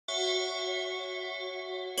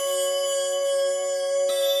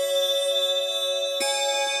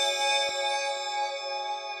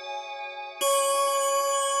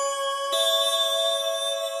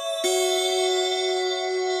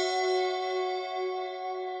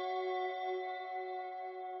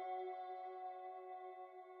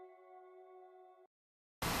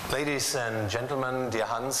Ladies and gentlemen, dear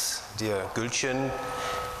Hans, dear Gülchen,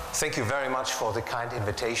 thank you very much for the kind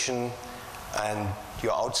invitation and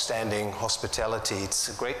your outstanding hospitality. It's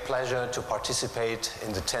a great pleasure to participate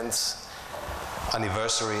in the 10th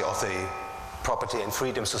anniversary of the Property and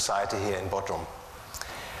Freedom Society here in Bottrum.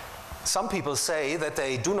 Some people say that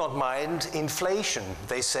they do not mind inflation.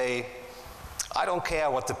 They say, I don't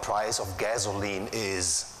care what the price of gasoline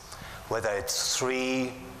is, whether it's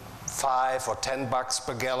 3, 5 or 10 bucks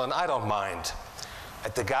per gallon, I don't mind.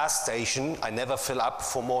 At the gas station, I never fill up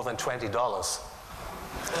for more than $20.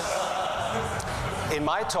 In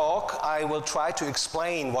my talk, I will try to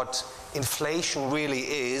explain what inflation really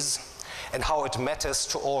is and how it matters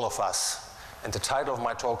to all of us. And the title of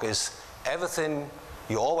my talk is Everything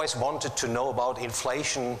You Always Wanted to Know About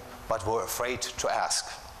Inflation but Were Afraid to Ask.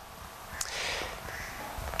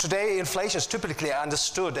 Today, inflation is typically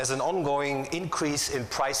understood as an ongoing increase in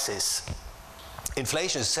prices.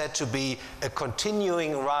 Inflation is said to be a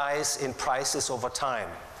continuing rise in prices over time.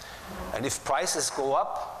 And if prices go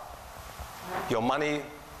up, your money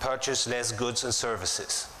purchases less goods and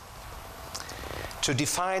services. To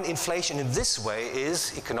define inflation in this way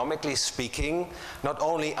is, economically speaking, not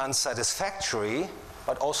only unsatisfactory,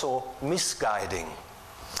 but also misguiding.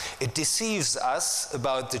 It deceives us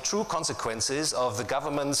about the true consequences of the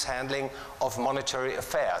government's handling of monetary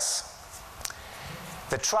affairs.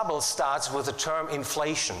 The trouble starts with the term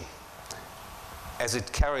inflation, as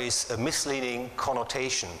it carries a misleading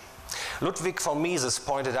connotation. Ludwig von Mises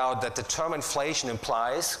pointed out that the term inflation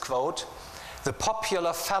implies, quote, the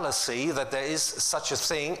popular fallacy that there is such a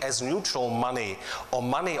thing as neutral money or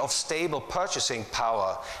money of stable purchasing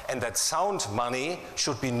power, and that sound money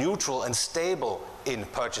should be neutral and stable in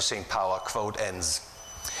purchasing power, quote ends.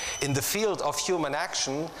 In the field of human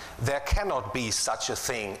action, there cannot be such a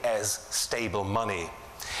thing as stable money.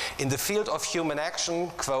 In the field of human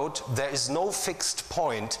action, quote, there is no fixed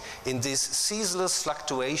point in this ceaseless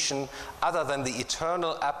fluctuation other than the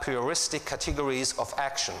eternal a prioristic categories of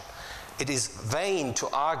action. It is vain to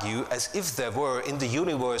argue as if there were in the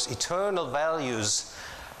universe eternal values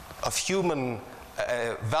of human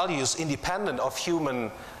values independent of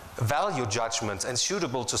human value judgments and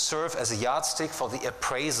suitable to serve as a yardstick for the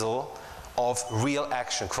appraisal of real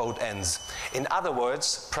action, quote ends. In other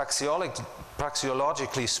words,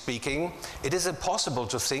 praxeologically speaking, it is impossible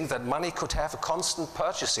to think that money could have a constant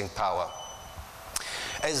purchasing power.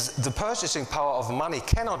 As the purchasing power of money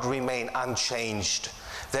cannot remain unchanged,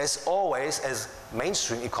 there's always, as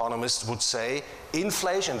mainstream economists would say,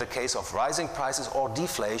 inflation in the case of rising prices or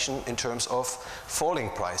deflation in terms of falling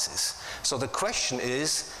prices. So the question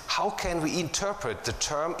is, how can we interpret the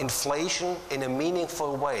term inflation in a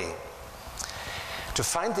meaningful way? To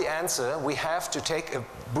find the answer, we have to take a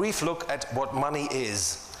brief look at what money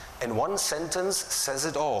is. And one sentence says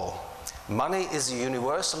it all. Money is a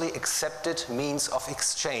universally accepted means of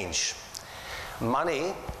exchange.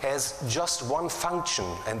 Money has just one function,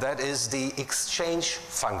 and that is the exchange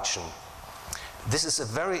function. This is a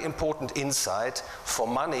very important insight, for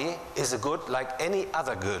money is a good like any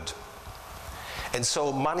other good. And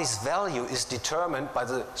so money's value is determined by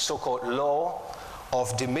the so-called law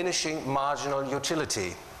of diminishing marginal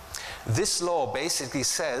utility. This law basically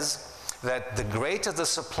says that the greater the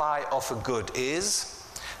supply of a good is,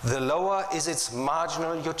 the lower is its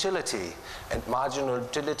marginal utility. And marginal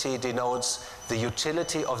utility denotes the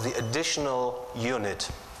utility of the additional unit.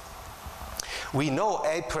 We know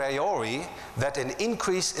a priori that an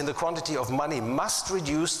increase in the quantity of money must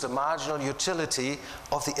reduce the marginal utility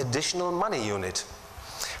of the additional money unit.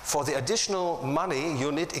 For the additional money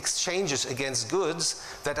unit exchanges against goods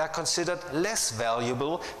that are considered less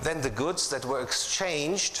valuable than the goods that were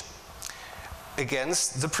exchanged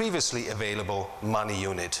against the previously available money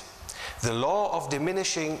unit. The law of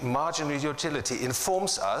diminishing marginal utility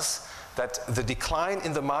informs us that the decline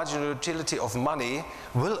in the marginal utility of money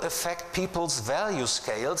will affect people's value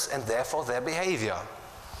scales and therefore their behavior.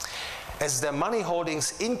 As their money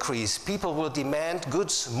holdings increase, people will demand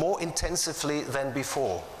goods more intensively than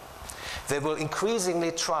before. They will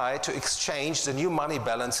increasingly try to exchange the new money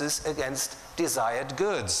balances against desired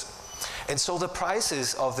goods. And so the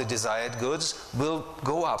prices of the desired goods will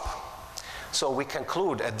go up. So we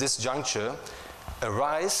conclude at this juncture, a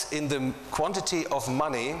rise in the quantity of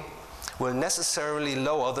money will necessarily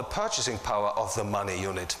lower the purchasing power of the money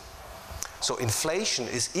unit. So inflation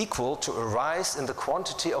is equal to a rise in the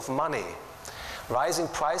quantity of money. Rising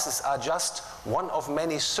prices are just one of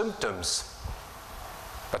many symptoms,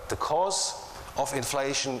 but the cause of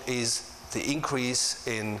inflation is the increase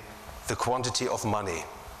in the quantity of money.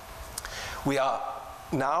 We are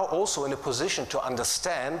now also in a position to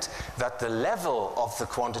understand that the level of the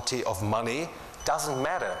quantity of money doesn't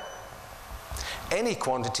matter. Any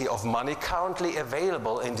quantity of money currently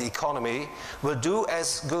available in the economy will do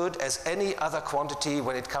as good as any other quantity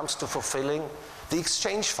when it comes to fulfilling the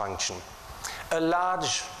exchange function. A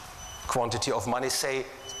large quantity of money, say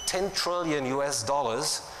 10 trillion US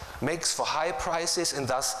dollars, makes for high prices and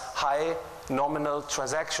thus high nominal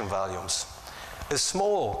transaction volumes. A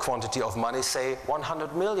small quantity of money, say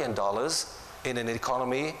 $100 million in an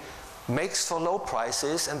economy, makes for low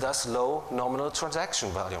prices and thus low nominal transaction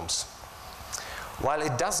volumes. While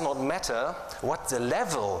it does not matter what the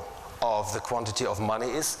level of the quantity of money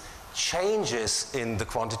is, changes in the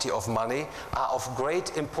quantity of money are of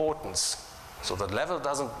great importance. So the level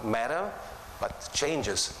doesn't matter, but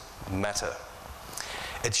changes matter.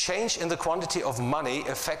 A change in the quantity of money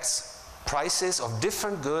affects prices of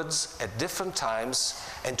different goods at different times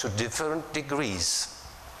and to different degrees.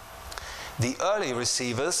 The early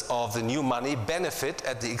receivers of the new money benefit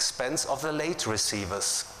at the expense of the late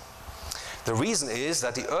receivers. The reason is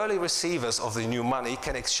that the early receivers of the new money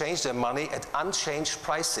can exchange their money at unchanged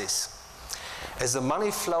prices. As the money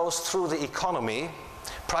flows through the economy,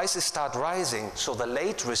 prices start rising, so the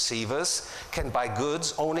late receivers can buy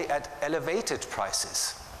goods only at elevated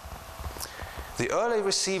prices. The early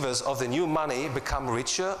receivers of the new money become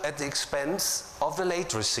richer at the expense of the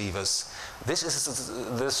late receivers. This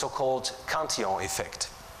is the so-called Cantillon effect.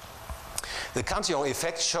 The Cantillon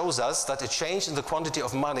effect shows us that a change in the quantity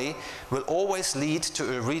of money will always lead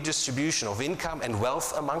to a redistribution of income and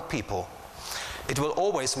wealth among people. It will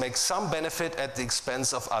always make some benefit at the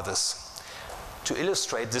expense of others. To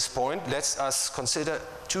illustrate this point, let us consider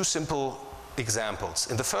two simple examples.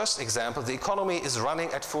 In the first example, the economy is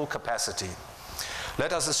running at full capacity.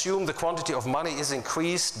 Let us assume the quantity of money is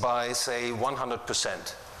increased by, say, 100%.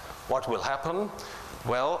 What will happen?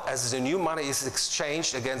 Well, as the new money is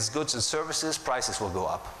exchanged against goods and services, prices will go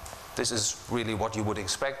up. This is really what you would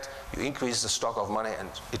expect. You increase the stock of money and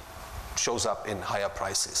it shows up in higher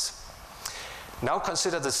prices. Now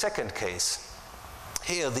consider the second case.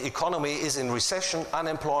 Here the economy is in recession,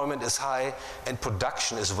 unemployment is high, and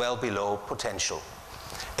production is well below potential.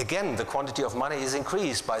 Again, the quantity of money is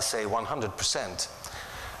increased by, say, 100%.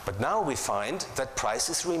 But now we find that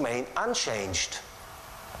prices remain unchanged.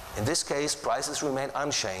 In this case, prices remain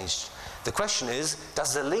unchanged. The question is,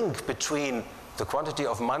 does the link between the quantity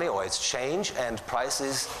of money or its change and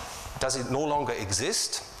prices, does it no longer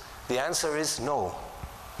exist? The answer is no.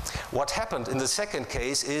 What happened in the second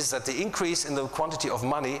case is that the increase in the quantity of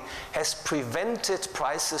money has prevented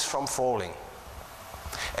prices from falling.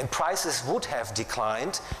 And prices would have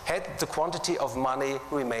declined had the quantity of money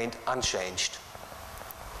remained unchanged.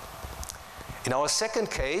 In our second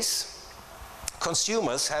case,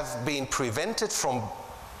 consumers have been prevented from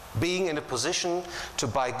being in a position to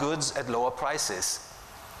buy goods at lower prices.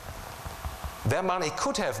 Their money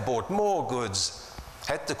could have bought more goods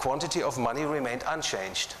had the quantity of money remained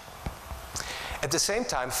unchanged. At the same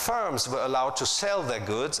time, firms were allowed to sell their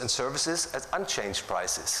goods and services at unchanged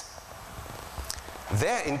prices.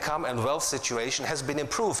 Their income and wealth situation has been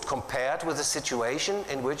improved compared with the situation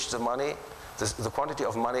in which the quantity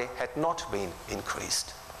of money had not been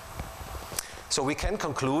increased. So we can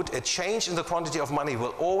conclude a change in the quantity of money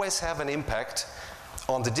will always have an impact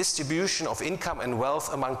on the distribution of income and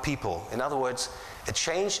wealth among people. In other words, a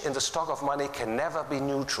change in the stock of money can never be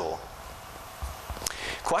neutral.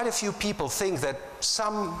 Quite a few people think that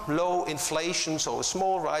some low inflation, so a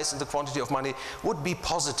small rise in the quantity of money, would be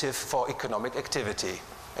positive for economic activity.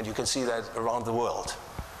 And you can see that around the world.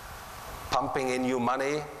 Pumping in new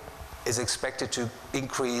money is expected to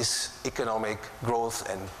increase economic growth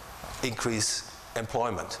and increase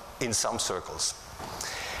employment in some circles.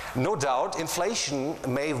 No doubt, inflation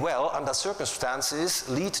may well, under circumstances,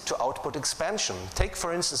 lead to output expansion. Take,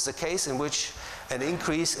 for instance, the case in which an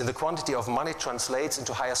increase in the quantity of money translates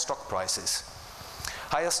into higher stock prices.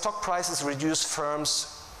 Higher stock prices reduce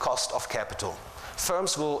firms' cost of capital.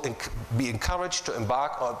 Firms will be encouraged to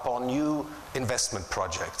embark upon new investment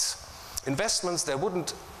projects. Investments they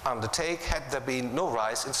wouldn't undertake had there been no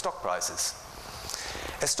rise in stock prices.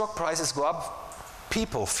 As stock prices go up,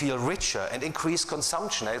 people feel richer and increase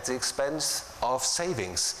consumption at the expense of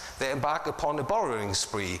savings. They embark upon a borrowing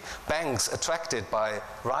spree. Banks, attracted by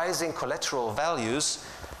rising collateral values,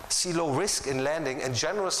 see low risk in lending and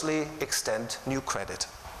generously extend new credit.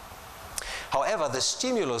 However, the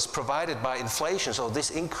stimulus provided by inflation, so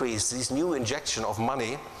this increase, this new injection of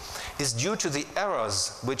money, is due to the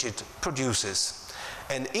errors which it produces.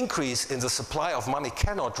 An increase in the supply of money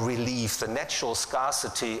cannot relieve the natural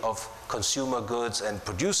scarcity of consumer goods and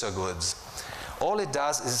producer goods. All it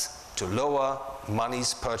does is to lower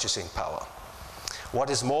money's purchasing power. What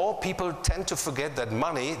is more, people tend to forget that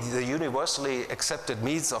money, the universally accepted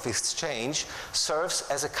means of exchange, serves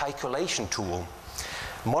as a calculation tool.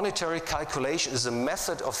 Monetary calculation is a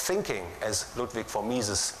method of thinking, as Ludwig von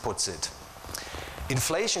Mises puts it.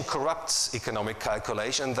 Inflation corrupts economic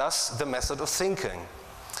calculation and thus the method of thinking.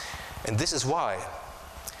 And this is why.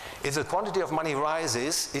 If the quantity of money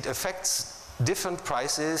rises, it affects different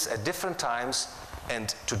prices at different times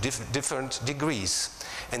and to different degrees.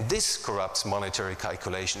 And this corrupts monetary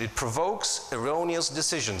calculation. It provokes erroneous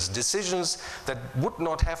decisions, decisions that would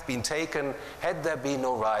not have been taken had there been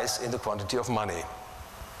no rise in the quantity of money.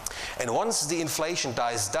 And once the inflation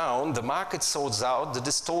dies down, the market sorts out the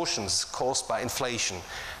distortions caused by inflation.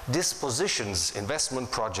 Dispositions,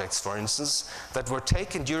 investment projects, for instance, that were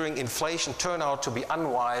taken during inflation turn out to be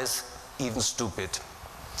unwise, even stupid.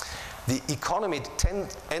 The economy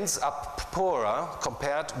ends up poorer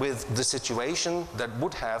compared with the situation that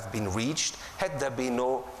would have been reached had there been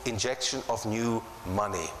no injection of new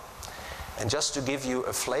money. And just to give you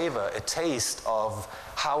a flavor, a taste of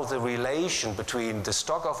how the relation between the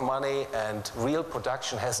stock of money and real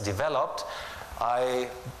production has developed, I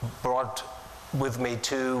brought with me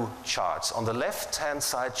two charts. On the left-hand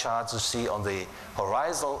side charts you see on the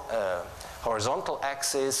horizontal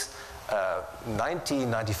axis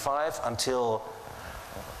 1995 until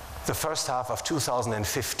the first half of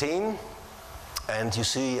 2015. And you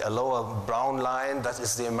see a lower brown line, that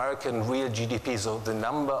is the American real GDP, so the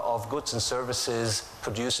number of goods and services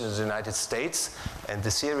produced in the United States. And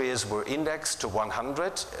the series were indexed to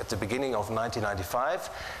 100 at the beginning of 1995.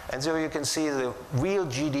 And so you can see the real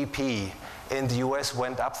GDP in the US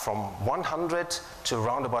went up from 100 to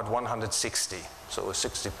around about 160. So a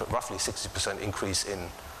roughly 60% increase in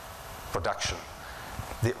production.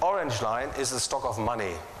 The orange line is the stock of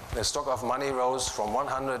money. The stock of money rose from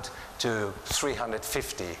 100 to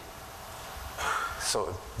 350. So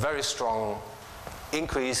a very strong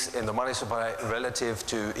increase in the money supply relative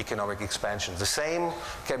to economic expansion. The same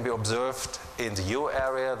can be observed in the euro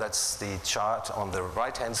area. That's the chart on the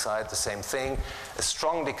right-hand side, the same thing. A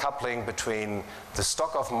strong decoupling between the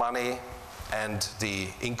stock of money and the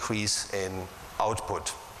increase in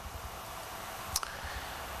output.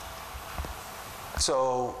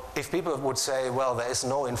 So if people would say, well, there is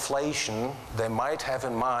no inflation, they might have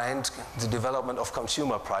in mind the development of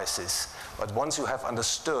consumer prices. But once you have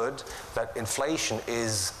understood that inflation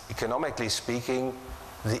is, economically speaking,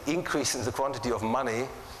 the increase in the quantity of money,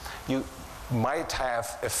 you might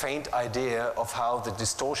have a faint idea of how the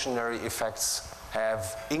distortionary effects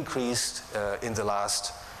have increased in the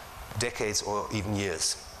last decades or even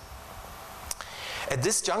years. At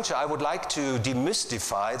this juncture, I would like to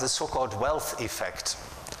demystify the so-called wealth effect,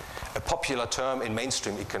 a popular term in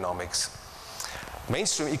mainstream economics.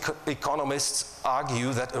 Mainstream economists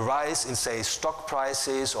argue that a rise in, say, stock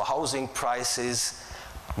prices or housing prices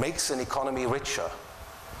makes an economy richer.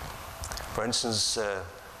 For instance,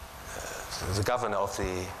 the governor of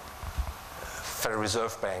the Federal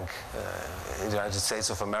Reserve Bank in the United States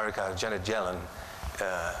of America, Janet Yellen,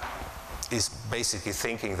 is basically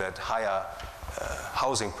thinking that higher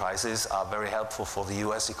housing prices are very helpful for the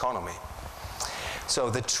US economy. So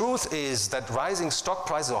the truth is that rising stock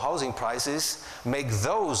prices or housing prices make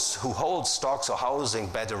those who hold stocks or housing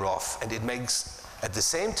better off, and it makes at the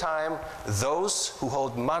same time those who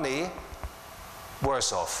hold money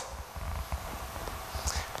worse off.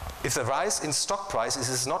 If the rise in stock prices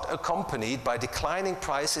is not accompanied by declining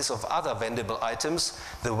prices of other vendible items,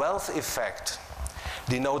 the wealth effect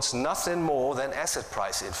denotes nothing more than asset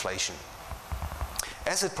price inflation.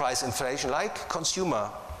 Asset price inflation, like consumer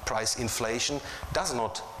price inflation, does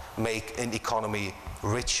not make an economy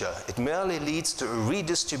richer. It merely leads to a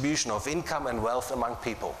redistribution of income and wealth among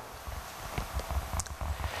people.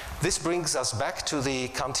 This brings us back to the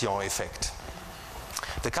Cantillon effect.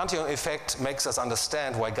 The Cantillon effect makes us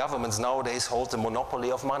understand why governments nowadays hold the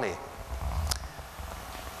monopoly of money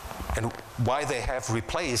and why they have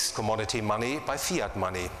replaced commodity money by fiat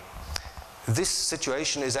money. This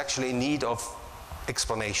situation is actually in need of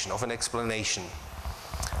an explanation.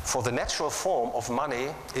 For the natural form of money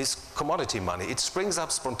is commodity money. It springs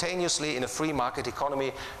up spontaneously in a free market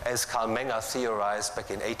economy, as Karl Menger theorized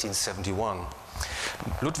back in 1871.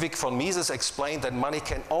 Ludwig von Mises explained that money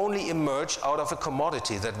can only emerge out of a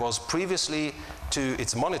commodity that was previously to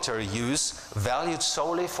its monetary use valued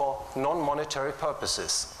solely for non-monetary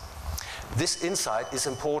purposes. This insight is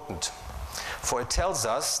important. For it tells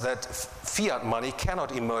us that fiat money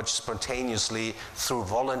cannot emerge spontaneously through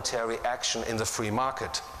voluntary action in the free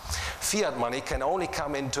market. Fiat money can only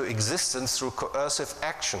come into existence through coercive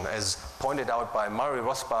action, as pointed out by Murray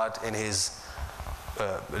Rothbard in his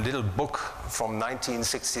little book from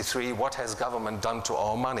 1963, What Has Government Done to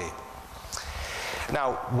Our Money?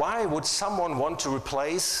 Now, why would someone want to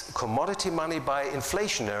replace commodity money by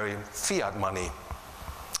inflationary fiat money?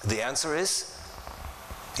 The answer is,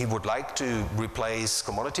 he would like to replace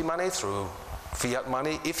commodity money through fiat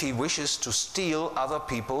money if he wishes to steal other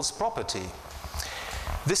people's property.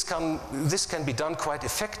 This can be done quite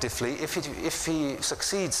effectively if he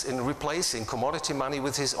succeeds in replacing commodity money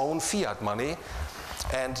with his own fiat money,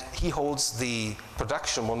 and he holds the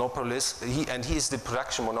production monopolist, he is the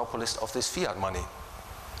production monopolist of this fiat money.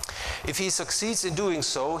 If he succeeds in doing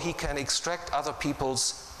so, he can extract other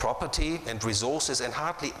people's property and resources, and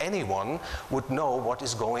hardly anyone would know what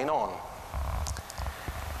is going on.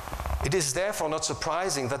 It is therefore not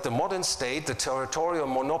surprising that the modern state, the territorial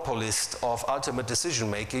monopolist of ultimate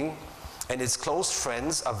decision-making, and its close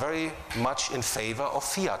friends are very much in favor of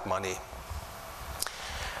fiat money.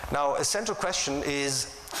 Now, a central question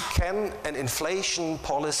is, can an inflation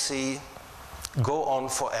policy go on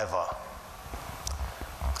forever?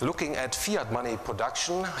 Looking at fiat money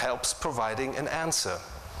production helps providing an answer.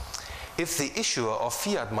 If the issuer of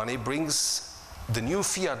fiat money brings the new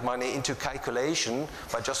fiat money into calculation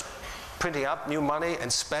by just printing up new money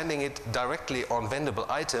and spending it directly on vendible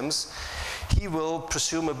items, he will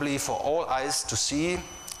presumably, for all eyes to see,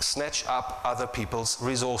 snatch up other people's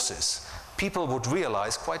resources. People would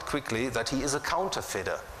realize quite quickly that he is a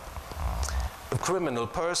counterfeiter, a criminal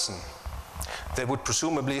person. They would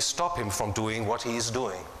presumably stop him from doing what he is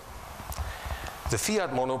doing. The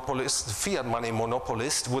fiat money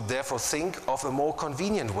monopolist would therefore think of a more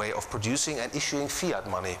convenient way of producing and issuing fiat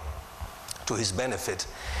money to his benefit.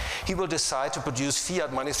 He will decide to produce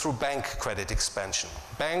fiat money through bank credit expansion.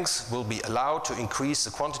 Banks will be allowed to increase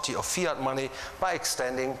the quantity of fiat money by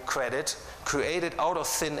extending credit created out of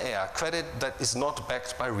thin air, credit that is not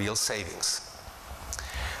backed by real savings.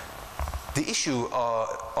 The issue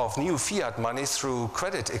of new fiat money through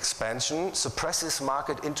credit expansion suppresses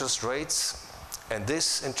market interest rates, and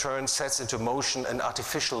this in turn sets into motion an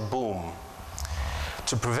artificial boom.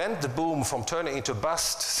 To prevent the boom from turning into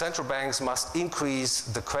bust, central banks must increase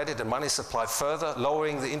the credit and money supply further,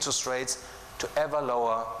 lowering the interest rates to ever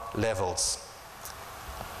lower levels.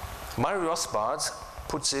 Murray Rothbard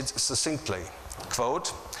puts it succinctly,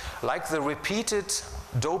 quote, "Like the repeated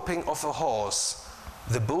doping of a horse,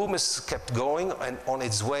 the boom is kept going and on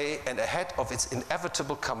its way and ahead of its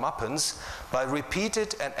inevitable comeuppance by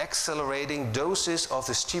repeated and accelerating doses of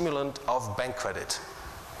the stimulant of bank credit."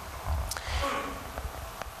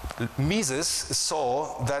 Mises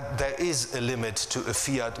saw that there is a limit to a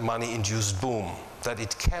fiat money-induced boom, that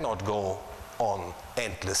it cannot go on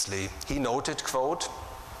endlessly. He noted, quote,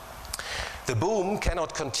 "The boom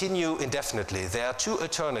cannot continue indefinitely. There are two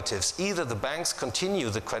alternatives. Either the banks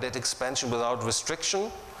continue the credit expansion without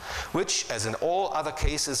restriction, which, as in all other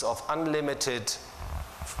cases of unlimited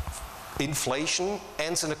inflation,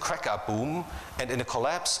 ends in a crack-up boom and in a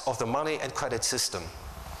collapse of the money and credit system.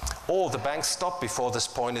 Or the banks stop before this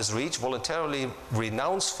point is reached, voluntarily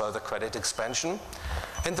renounce further credit expansion,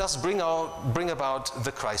 and thus bring about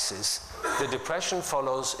the crisis. The depression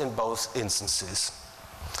follows in both instances."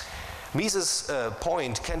 Mises'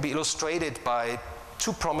 point can be illustrated by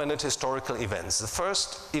two prominent historical events. The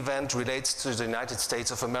first event relates to the United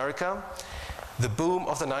States of America. The boom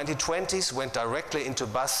of the 1920s went directly into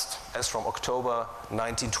bust as from October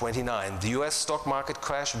 1929. The US stock market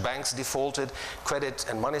crashed, banks defaulted, credit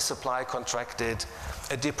and money supply contracted,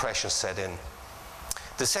 a depression set in.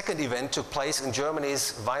 The second event took place in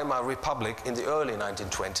Germany's Weimar Republic in the early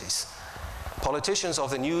 1920s. Politicians of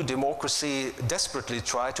the new democracy desperately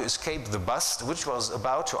tried to escape the bust which was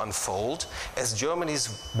about to unfold, as Germany's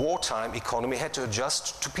wartime economy had to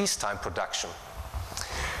adjust to peacetime production.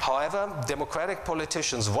 However, democratic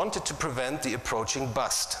politicians wanted to prevent the approaching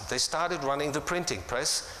bust. They started running the printing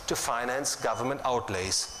press to finance government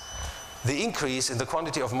outlays. The increase in the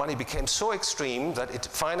quantity of money became so extreme that it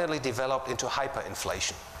finally developed into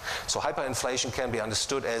hyperinflation. So hyperinflation can be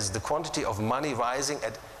understood as the quantity of money rising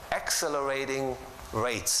at accelerating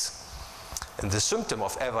rates. And the symptom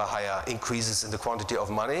of ever higher increases in the quantity of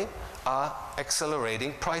money are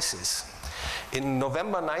accelerating prices. In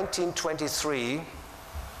November 1923,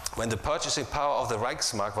 when the purchasing power of the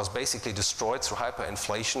Reichsmark was basically destroyed through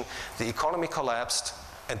hyperinflation, the economy collapsed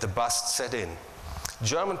and the bust set in.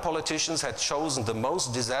 German politicians had chosen the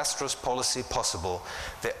most disastrous policy possible.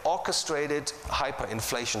 They orchestrated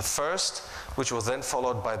hyperinflation first, which was then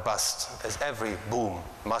followed by bust, as every boom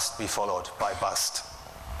must be followed by bust.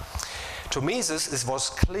 To Mises, it was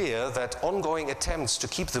clear that ongoing attempts to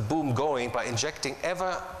keep the boom going by injecting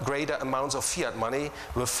ever greater amounts of fiat money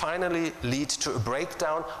will finally lead to a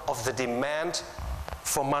breakdown of the demand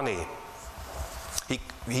for money.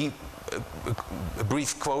 A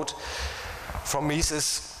brief quote from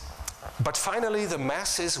Mises: "But finally the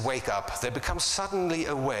masses wake up. They become suddenly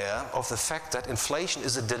aware of the fact that inflation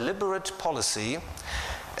is a deliberate policy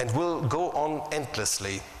and will go on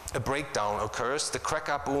endlessly. A breakdown occurs, the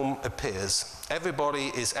cracker boom appears.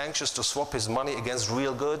 Everybody is anxious to swap his money against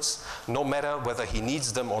real goods, no matter whether he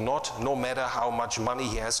needs them or not, no matter how much money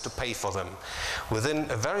he has to pay for them.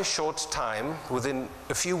 Within a very short time, within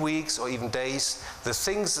a few weeks or even days, the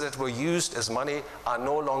things that were used as money are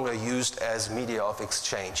no longer used as media of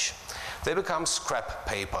exchange. They become scrap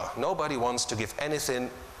paper. Nobody wants to give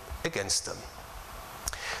anything against them."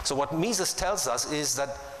 So what Mises tells us is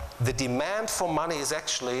that the demand for money is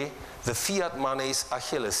actually the fiat money's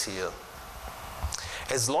Achilles heel.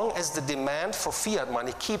 As long as the demand for fiat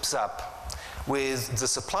money keeps up with the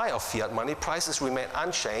supply of fiat money, prices remain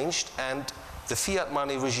unchanged and the fiat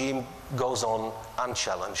money regime goes on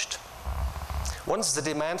unchallenged. Once the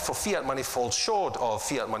demand for fiat money falls short of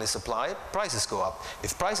fiat money supply, prices go up.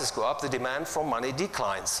 If prices go up, the demand for money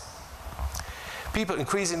declines. People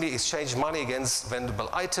increasingly exchange money against vendible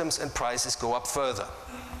items and prices go up further.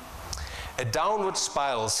 A downward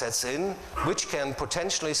spiral sets in, which can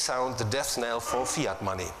potentially sound the death knell for fiat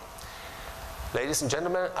money. Ladies and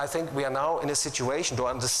gentlemen, I think we are now in a situation to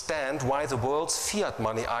understand why the world's fiat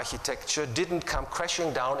money architecture didn't come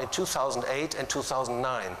crashing down in 2008 and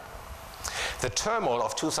 2009. The turmoil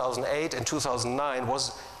of 2008 and 2009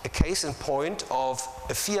 was a case in point of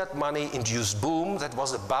a fiat money-induced boom that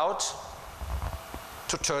was about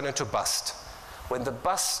to turn into bust. When the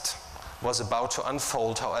bust was about to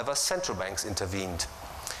unfold, however, central banks intervened.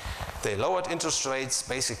 They lowered interest rates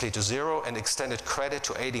basically to zero and extended credit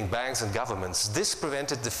to aiding banks and governments. This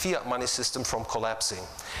prevented the fiat money system from collapsing.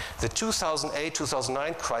 The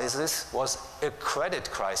 2008-2009 crisis was a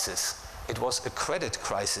credit crisis. It was a credit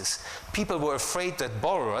crisis. People were afraid that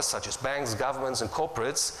borrowers, such as banks, governments, and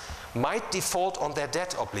corporates, might default on their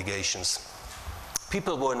debt obligations.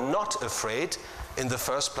 People were not afraid in the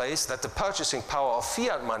first place that the purchasing power of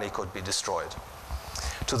fiat money could be destroyed.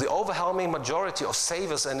 To the overwhelming majority of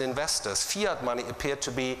savers and investors, fiat money appeared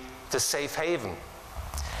to be the safe haven.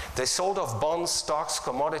 They sold off bonds, stocks,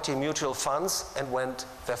 commodity mutual funds and went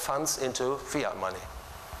their funds into fiat money.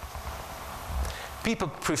 People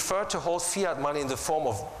prefer to hold fiat money in the form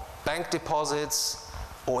of bank deposits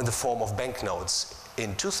or in the form of banknotes.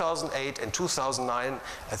 In 2008 and 2009,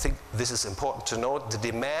 I think this is important to note, the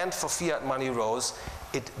demand for fiat money rose,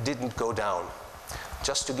 it didn't go down.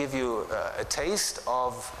 Just to give you a taste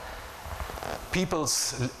of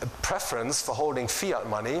people's preference for holding fiat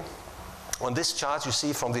money, on this chart you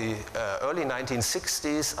see from the early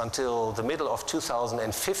 1960s until the middle of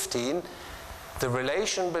 2015, the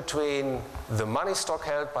relation between the money stock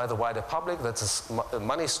held by the wider public, that's a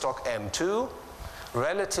money stock M2,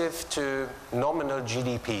 relative to nominal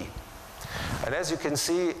GDP. And as you can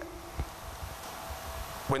see,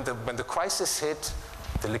 when the crisis hit,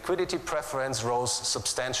 the liquidity preference rose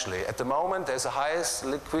substantially. At the moment, there's the highest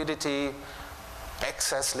liquidity,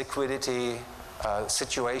 excess liquidity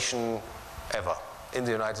situation ever in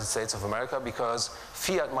the United States of America, because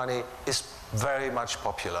fiat money is very much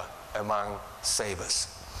popular among savers.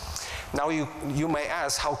 Now you may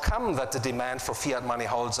ask, how come that the demand for fiat money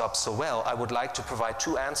holds up so well? I would like to provide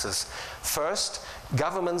two answers. First,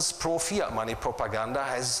 government's pro-fiat money propaganda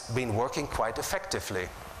has been working quite effectively.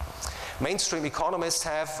 Mainstream economists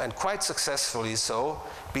have, and quite successfully so,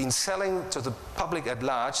 been selling to the public at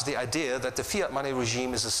large the idea that the fiat money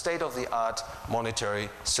regime is a state-of-the-art monetary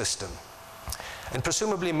system. And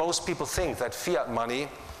presumably most people think that fiat money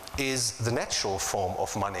is the natural form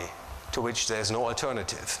of money to which there is no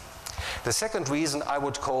alternative. The second reason I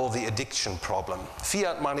would call the addiction problem.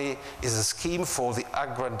 Fiat money is a scheme for the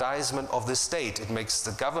aggrandizement of the state. It makes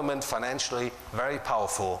the government financially very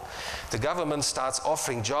powerful. The government starts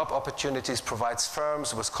offering job opportunities, provides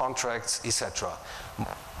firms with contracts, etc.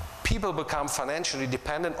 People become financially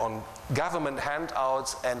dependent on government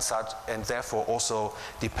handouts and such, and therefore also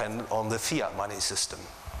dependent on the fiat money system.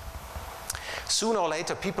 Sooner or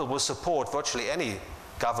later, people will support virtually any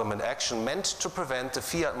government action meant to prevent the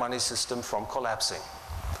fiat money system from collapsing.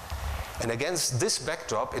 And against this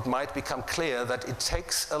backdrop, it might become clear that it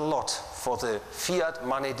takes a lot for the fiat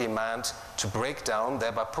money demand to break down,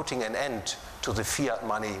 thereby putting an end to the fiat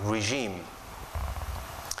money regime.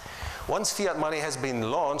 Once fiat money has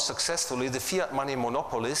been launched successfully, the fiat money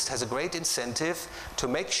monopolist has a great incentive to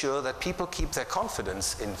make sure that people keep their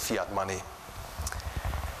confidence in fiat money.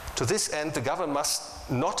 To this end, the government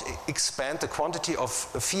must not expand the quantity of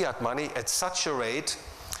fiat money at such a rate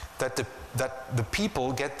that the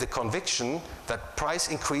people get the conviction that price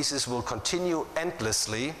increases will continue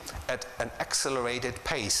endlessly at an accelerated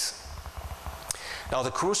pace. Now,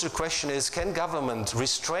 the crucial question is, can government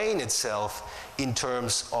restrain itself in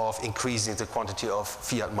terms of increasing the quantity of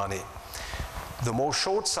fiat money? The more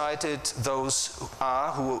short-sighted those who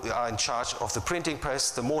are in charge of the printing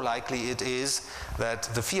press, the more likely it is that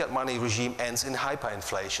the fiat money regime ends in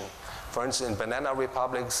hyperinflation. For instance, in banana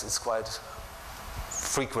republics, it's quite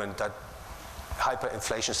frequent that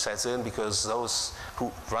hyperinflation sets in because those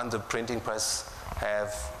who run the printing press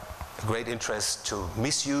have a great interest to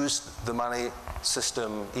misuse the money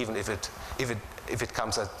system, even if it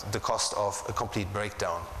comes at the cost of a complete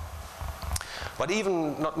breakdown. But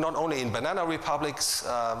even not only in banana republics,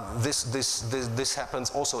 this happens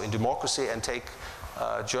also in democracy, and take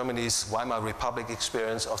Germany's Weimar Republic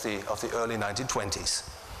experience of the early 1920s.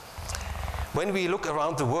 When we look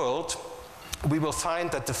around the world, we will find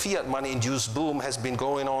that the fiat money-induced boom has been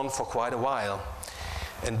going on for quite a while.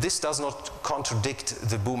 And this does not contradict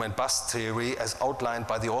the boom and bust theory as outlined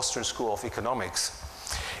by the Austrian School of Economics.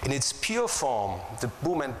 In its pure form, the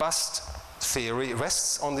boom and bust theory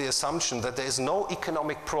rests on the assumption that there is no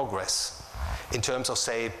economic progress in terms of,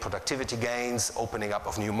 say, productivity gains, opening up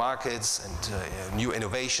of new markets and new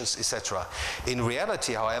innovations, etc. In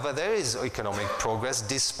reality, however, there is economic progress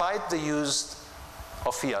despite the use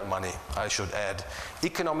of fiat money, I should add.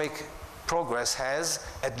 Economic progress has,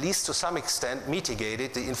 at least to some extent,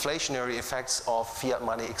 mitigated the inflationary effects of fiat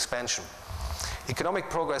money expansion. Economic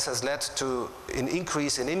progress has led to an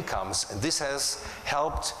increase in incomes, and this has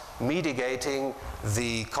helped mitigating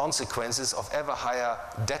the consequences of ever higher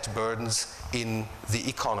debt burdens in the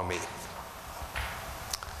economy.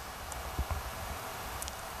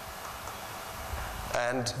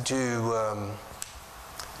 And to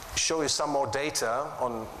show you some more data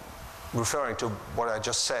on referring to what I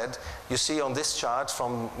just said, you see on this chart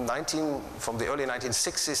from the early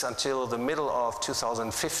 1960s until the middle of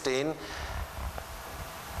 2015,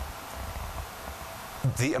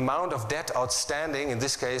 the amount of debt outstanding. In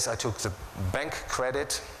this case, I took the bank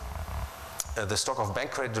credit, the stock of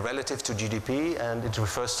bank credit relative to GDP, and it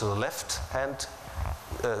refers to the left-hand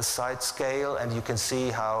side scale, and you can see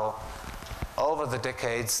how over the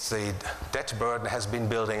decades the debt burden has been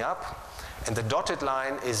building up. And the dotted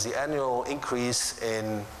line is the annual increase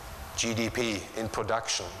in GDP, in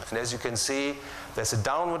production. And as you can see, there's a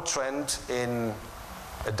downward trend in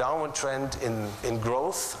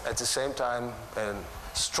growth, at the same time a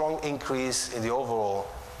strong increase in the overall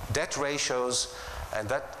debt ratios, and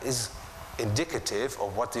that is indicative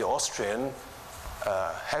of what the Austrians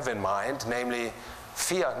have in mind, namely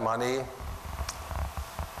fiat money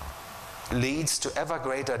leads to ever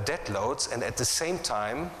greater debt loads, and at the same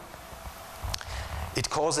time it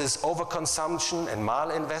causes overconsumption and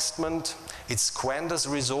malinvestment. It squanders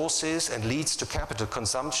resources and leads to capital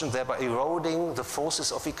consumption, thereby eroding the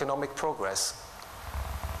forces of economic progress,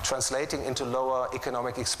 translating into lower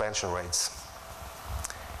economic expansion rates.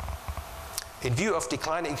 In view of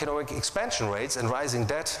declining economic expansion rates and rising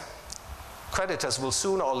debt, creditors will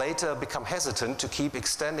sooner or later become hesitant to keep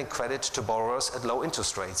extending credit to borrowers at low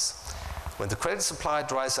interest rates. When the credit supply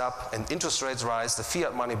dries up and interest rates rise, the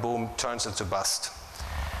fiat money boom turns into bust.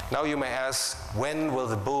 Now you may ask, when will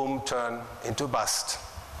the boom turn into bust?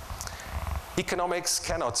 Economics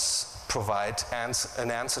cannot provide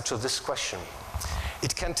an answer to this question.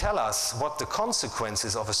 It can tell us what the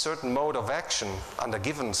consequences of a certain mode of action under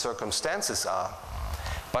given circumstances are,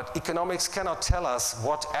 but economics cannot tell us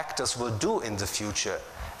what actors will do in the future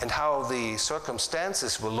and how the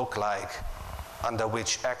circumstances will look like under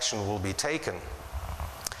which action will be taken.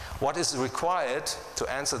 What is required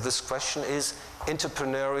to answer this question is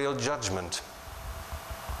entrepreneurial judgment.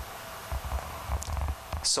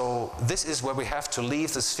 So this is where we have to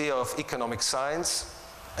leave the sphere of economic science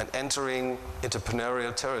and entering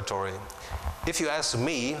entrepreneurial territory. If you ask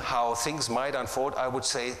me how things might unfold, I would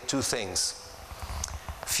say two things.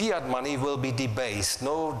 Fiat money will be debased,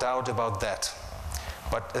 no doubt about that.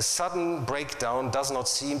 But a sudden breakdown does not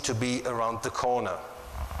seem to be around the corner.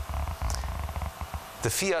 The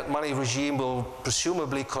fiat money regime will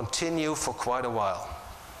presumably continue for quite a while.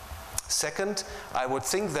 Second, I would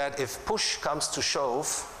think that if push comes to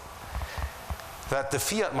shove, that the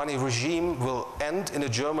fiat money regime will end in a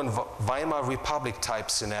German Weimar Republic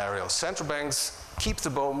type scenario. Central banks keep the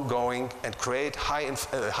boom going and create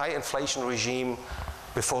high inflation regime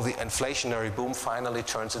before the inflationary boom finally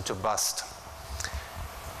turns into bust.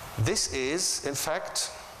 This is, in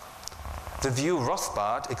fact, the view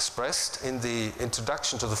Rothbard expressed in the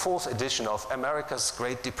introduction to the 4th edition of America's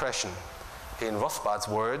Great Depression. In Rothbard's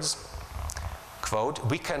words, quote,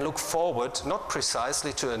 "We can look forward not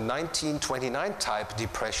precisely to a 1929 type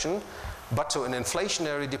depression, but to an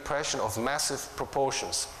inflationary depression of massive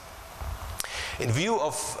proportions." In view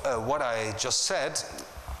of what I just said,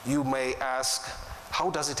 you may ask, how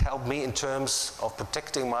does it help me in terms of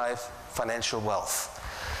protecting my financial wealth?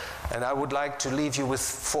 And I would like to leave you with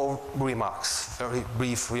 4 remarks, very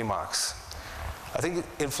brief remarks. I think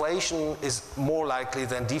inflation is more likely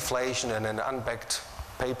than deflation in an unbacked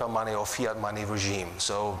paper money or fiat money regime.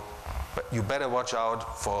 So you better watch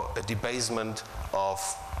out for a debasement of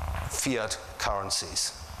fiat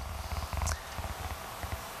currencies.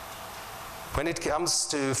 When it comes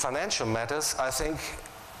to financial matters, I think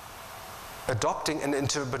adopting an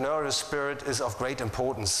entrepreneurial spirit is of great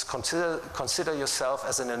importance. Consider yourself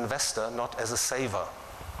as an investor, not as a saver.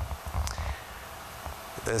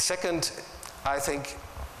 Second, I think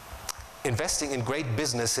investing in great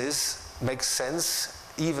businesses makes sense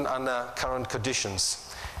even under current conditions.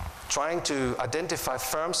 Trying to identify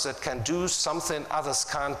firms that can do something others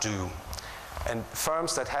can't do, and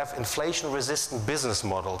firms that have inflation-resistant business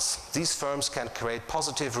models. These firms can create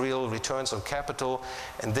positive real returns on capital,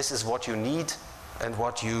 and this is what you need and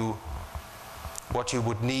what you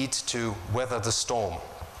would need to weather the storm.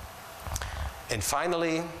 And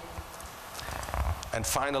finally,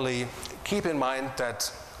 keep in mind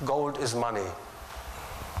that gold is money.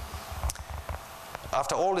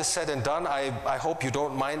 After all is said and done, I hope you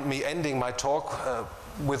don't mind me ending my talk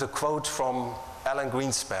with a quote from Alan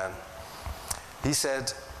Greenspan. He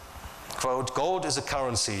said, quote, "Gold is a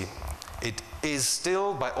currency. It is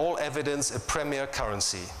still, by all evidence, a premier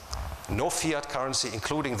currency. No fiat currency,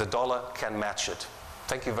 including the dollar, can match it."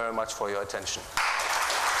 Thank you very much for your attention.